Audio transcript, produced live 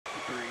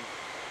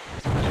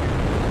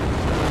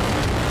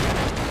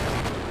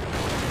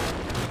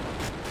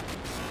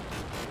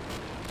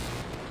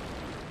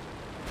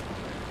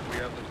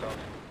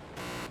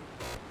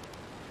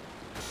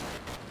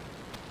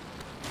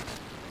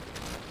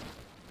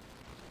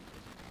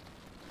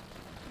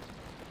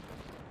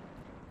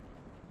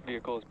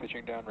vehicle is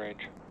pitching downrange.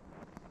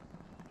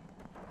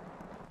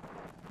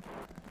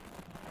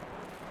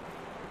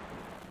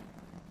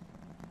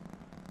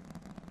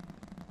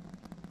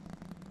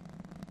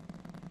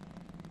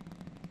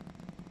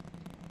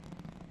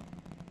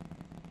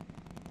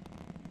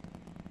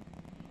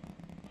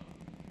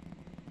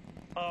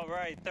 All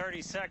right,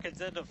 30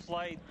 seconds into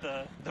flight.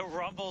 The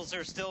rumbles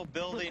are still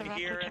building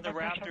here in the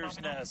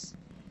Raptor's nest.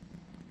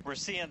 We're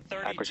seeing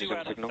 32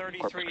 out of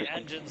 33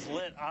 engines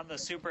lit on the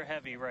Super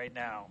Heavy right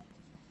now.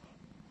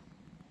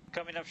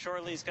 Coming up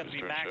shortly is going to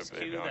be max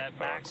Q, that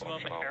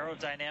maximum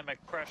aerodynamic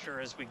pressure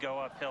as we go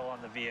uphill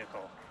on the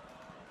vehicle.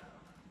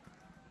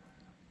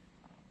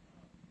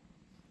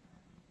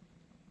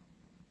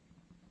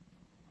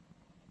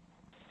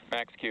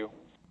 Max Q.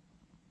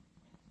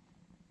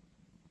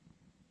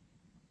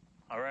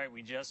 All right,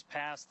 we just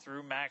passed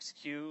through max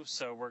Q,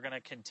 so we're going to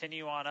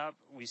continue on up.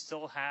 We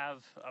still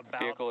have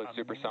about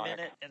a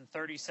minute and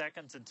 30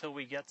 seconds until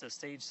we get to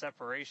stage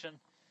separation.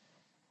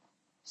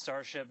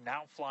 Starship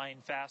now flying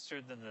faster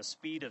than the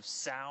speed of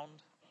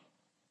sound.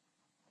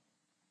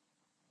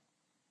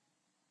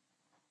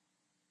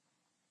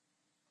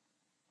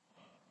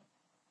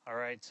 All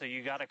right, so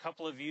you got a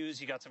couple of views.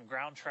 You got some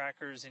ground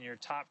trackers in your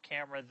top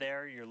camera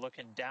there. You're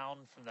looking down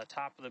from the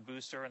top of the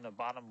booster in the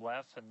bottom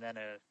left, and then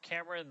a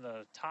camera in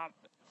the top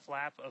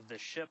flap of the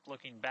ship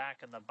looking back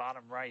in the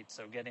bottom right,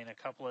 so getting a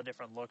couple of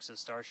different looks as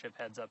Starship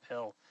heads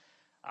uphill.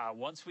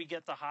 Once we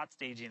get the hot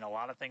staging, a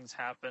lot of things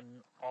happen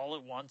all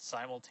at once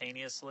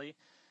simultaneously.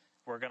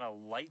 We're going to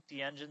light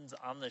the engines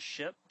on the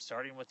ship,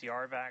 starting with the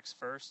RVACs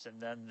first,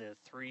 and then the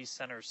 3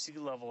 center sea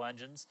level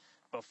engines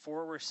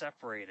before we're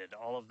separated.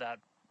 All of that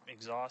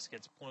exhaust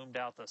gets plumed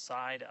out the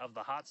side of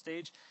the hot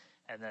stage,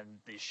 and then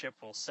the ship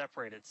will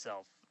separate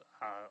itself.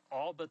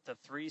 All but the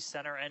 3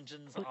 center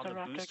engines on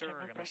the booster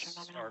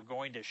are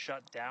going to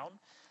shut down,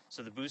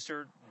 so the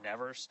booster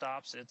never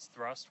stops its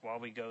thrust while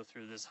we go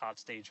through this hot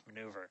stage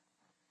maneuver.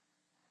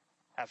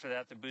 After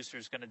that, the booster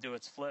is going to do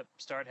its flip,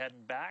 start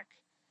heading back,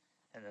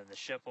 and then the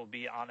ship will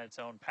be on its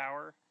own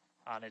power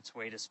on its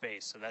way to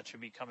space. So that should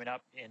be coming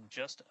up in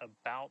just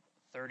about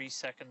 30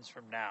 seconds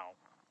from now.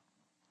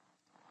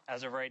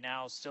 As of right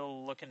now,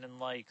 still looking in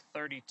like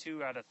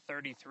 32 out of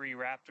 33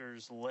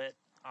 Raptors lit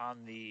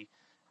on the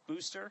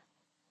booster.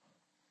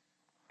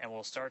 And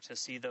we'll start to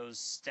see those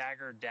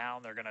stagger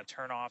down. They're going to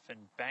turn off in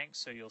banks,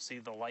 so you'll see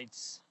the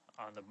lights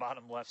on the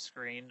bottom left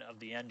screen of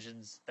the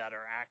engines that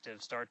are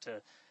active start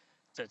to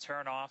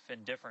turn off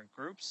in different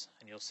groups,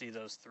 and you'll see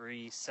those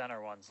 3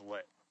 center ones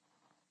lit.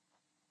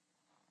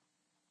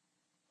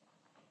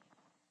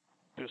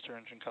 Booster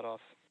engine cut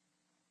off.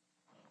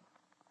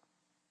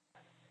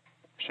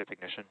 Ship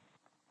ignition.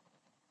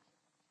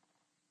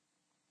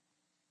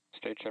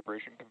 Stage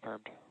separation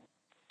confirmed.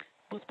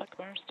 Boost back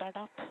burn start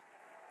up.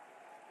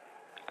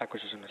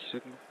 Acquisition of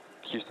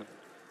Houston.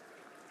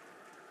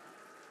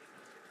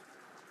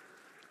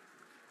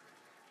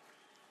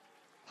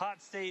 Hot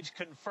stage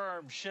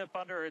confirmed. Ship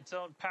under its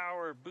own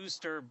power.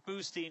 Booster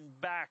boosting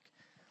back.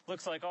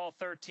 Looks like all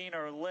 13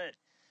 are lit.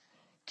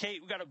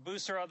 Kate, we got a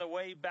booster on the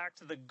way back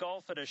to the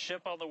Gulf and a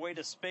ship on the way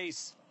to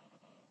space.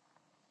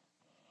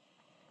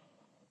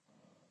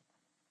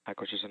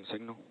 Acquisition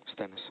signal.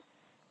 Status.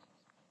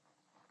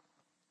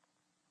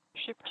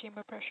 Ship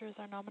chamber pressures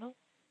are nominal.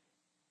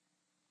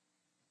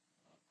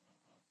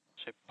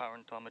 Ship power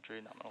and telemetry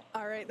nominal.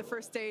 All right, the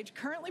first stage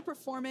currently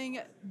performing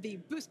the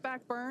boost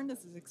back burn.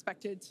 This is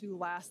expected to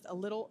last a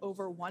little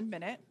over 1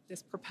 minute.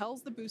 This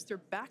propels the booster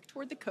back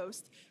toward the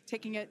coast,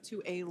 taking it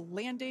to a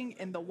landing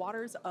in the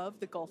waters of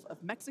the Gulf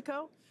of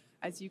Mexico.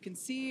 As you can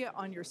see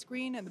on your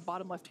screen in the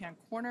bottom left-hand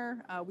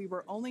corner, we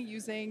were only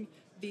using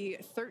the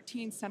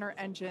 13 center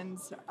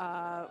engines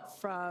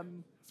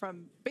from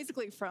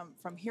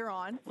here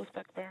on. Boost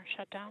back burn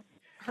shut down.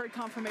 Heard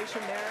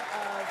confirmation there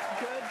of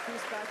good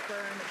boost back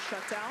burn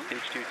shutdown.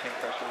 H2 tank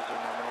pressures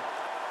are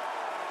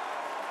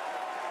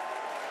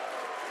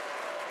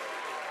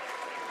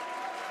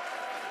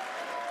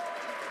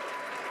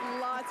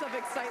nominal. Lots of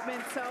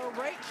excitement. So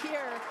right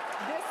here,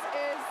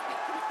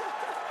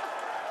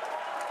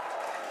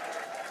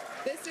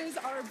 this is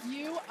our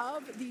view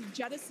of the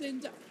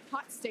jettisoned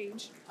hot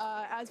stage.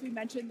 As we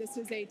mentioned, this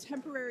is a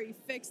temporary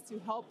fix to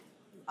help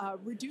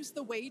reduce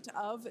the weight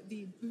of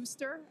the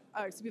booster,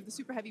 the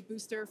Super Heavy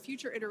booster.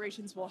 Future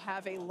iterations will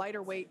have a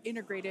lighter weight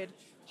integrated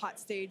hot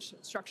stage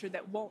structure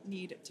that won't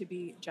need to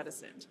be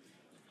jettisoned.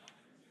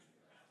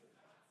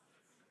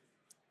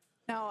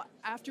 Now,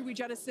 after we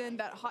jettison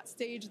that hot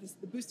stage,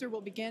 the booster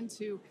will begin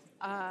to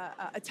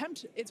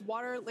attempt its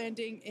water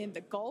landing in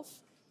the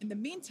Gulf. In the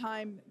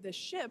meantime, the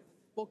ship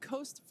will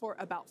coast for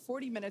about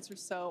 40 minutes or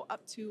so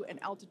up to an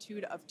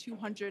altitude of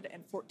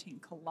 214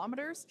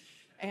 kilometers.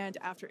 And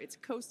after its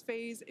coast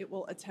phase, it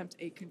will attempt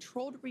a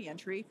controlled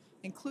reentry,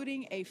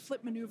 including a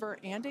flip maneuver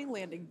and a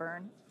landing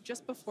burn,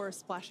 just before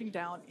splashing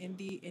down in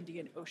the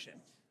Indian Ocean.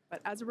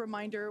 But as a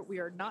reminder, we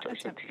are not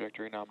attempting...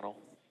 Trajectory nominal.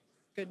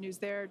 Good news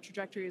there.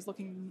 Trajectory is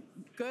looking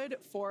good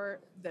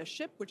for the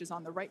ship, which is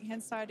on the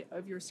right-hand side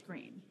of your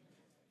screen.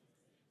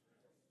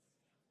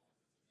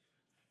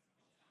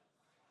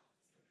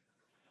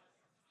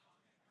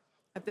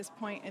 At this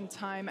point in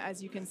time,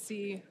 as you can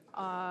see,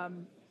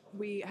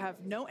 we have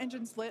no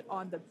engines lit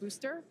on the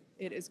booster.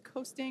 It is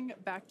coasting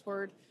back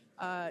toward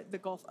the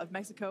Gulf of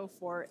Mexico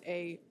for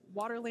a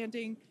water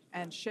landing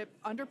and ship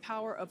under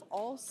power of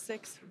all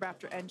 6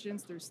 Raptor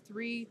engines. There's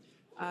 3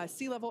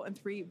 sea level and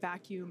 3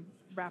 vacuum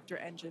Raptor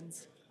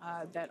engines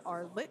that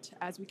are lit,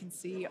 as we can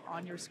see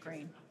on your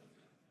screen.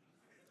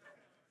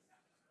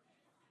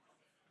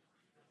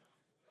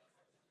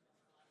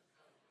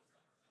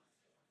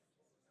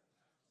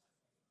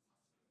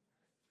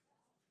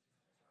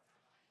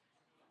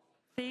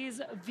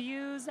 These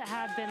views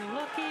have been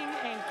looking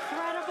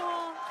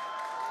incredible.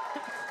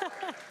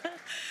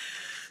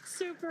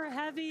 Super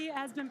Heavy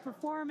has been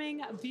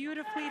performing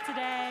beautifully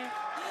today,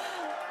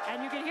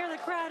 and you can hear the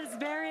crowd is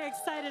very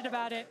excited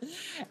about it.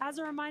 As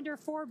a reminder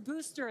for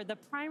Booster, the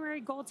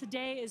primary goal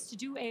today is to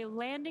do a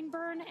landing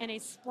burn and a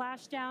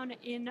splashdown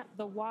in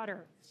the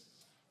water.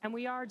 And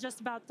we are just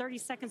about 30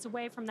 seconds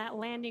away from that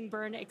landing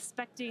burn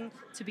expecting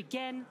to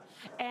begin.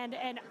 And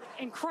an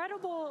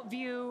incredible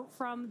view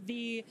from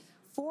the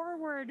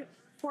forward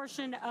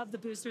portion of the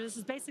booster. This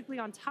is basically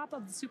on top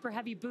of the Super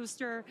Heavy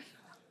booster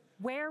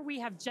where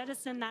we have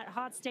jettisoned that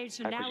hot stage.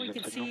 So now we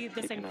can see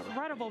this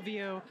incredible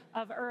view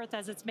of Earth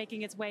as it's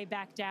making its way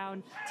back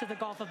down to the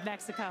Gulf of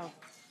Mexico.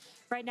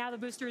 Right now, the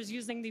booster is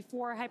using the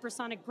 4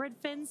 hypersonic grid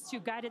fins to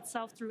guide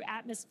itself through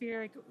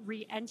atmospheric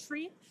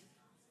re-entry.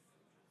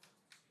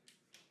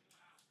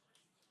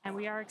 And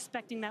we are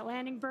expecting that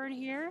landing burn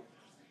here.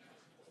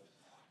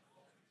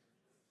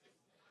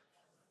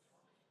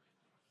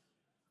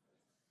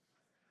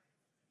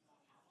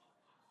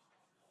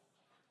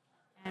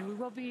 And we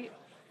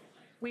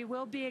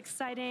will be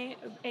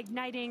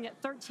igniting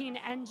 13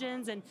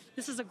 engines, and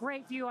this is a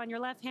great view. On your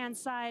left-hand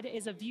side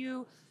is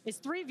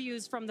 3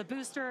 views from the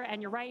booster, and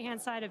your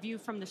right-hand side a view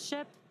from the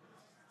ship.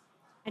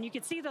 And you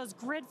can see those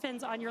grid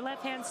fins on your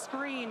left-hand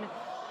screen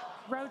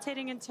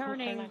rotating and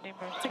turning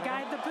to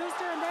guide the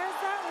booster, and there's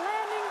that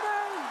landing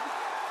burn.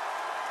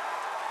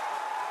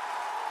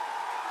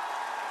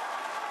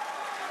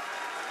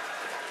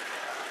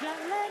 That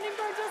landing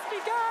burn just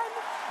begun,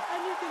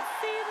 and you can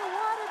see the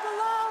water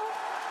below.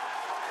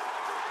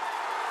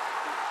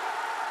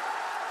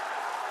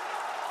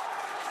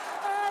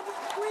 And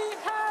we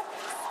have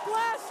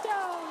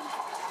splashdown.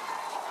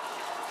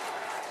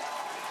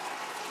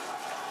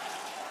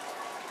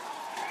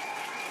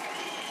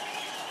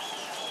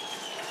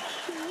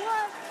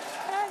 What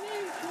an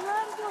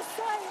incredible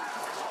sight!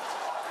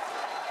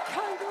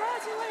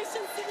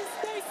 Congratulations to the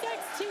SpaceX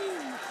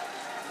team!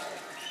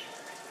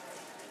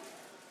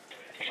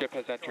 Ship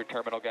has entered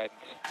terminal guidance.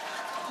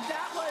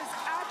 That was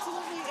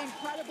absolutely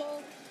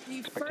incredible. The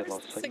Expected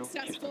loss first signal,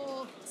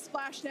 successful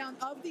splashdown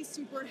of the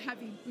Super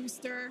Heavy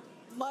booster.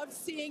 Loved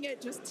seeing it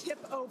just tip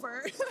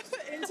over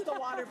into the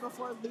water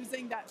before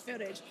losing that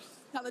footage.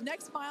 Now the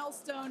next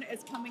milestone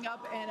is coming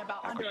up in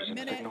about under a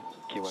minute.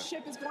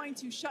 Ship is going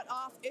to shut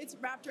off its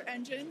Raptor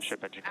engines,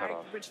 Ship engine cut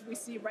off. which we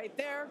see right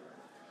there.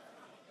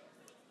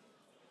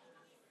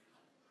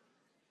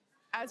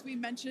 As we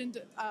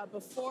mentioned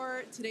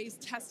before, today's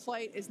test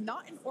flight is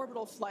not an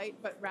orbital flight,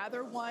 but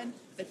rather one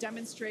that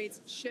demonstrates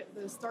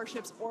the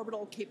Starship's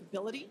orbital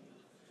capability.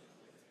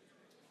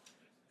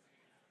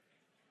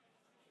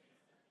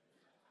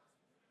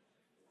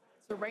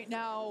 So right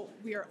now,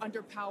 we are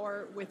under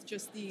power with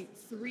just the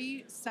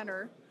 3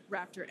 center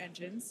Raptor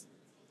engines.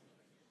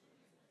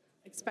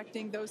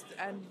 Expecting those,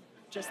 and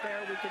just there,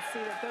 we could see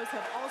that those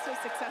have also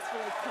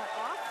successfully cut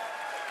off.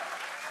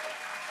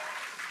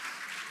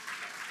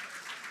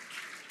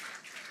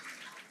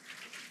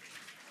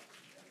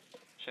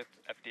 Ship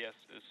FDS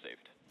is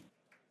saved.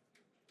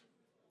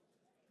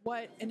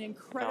 What an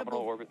incredible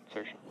Nominal orbit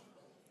insertion.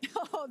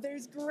 Oh,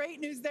 there's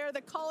great news there.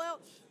 The call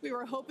out we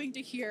were hoping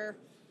to hear.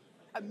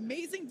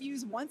 Amazing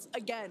views once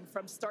again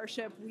from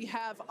Starship. We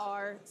have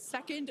our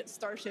 2nd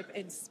Starship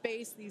in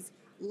space. These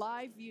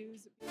live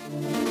views.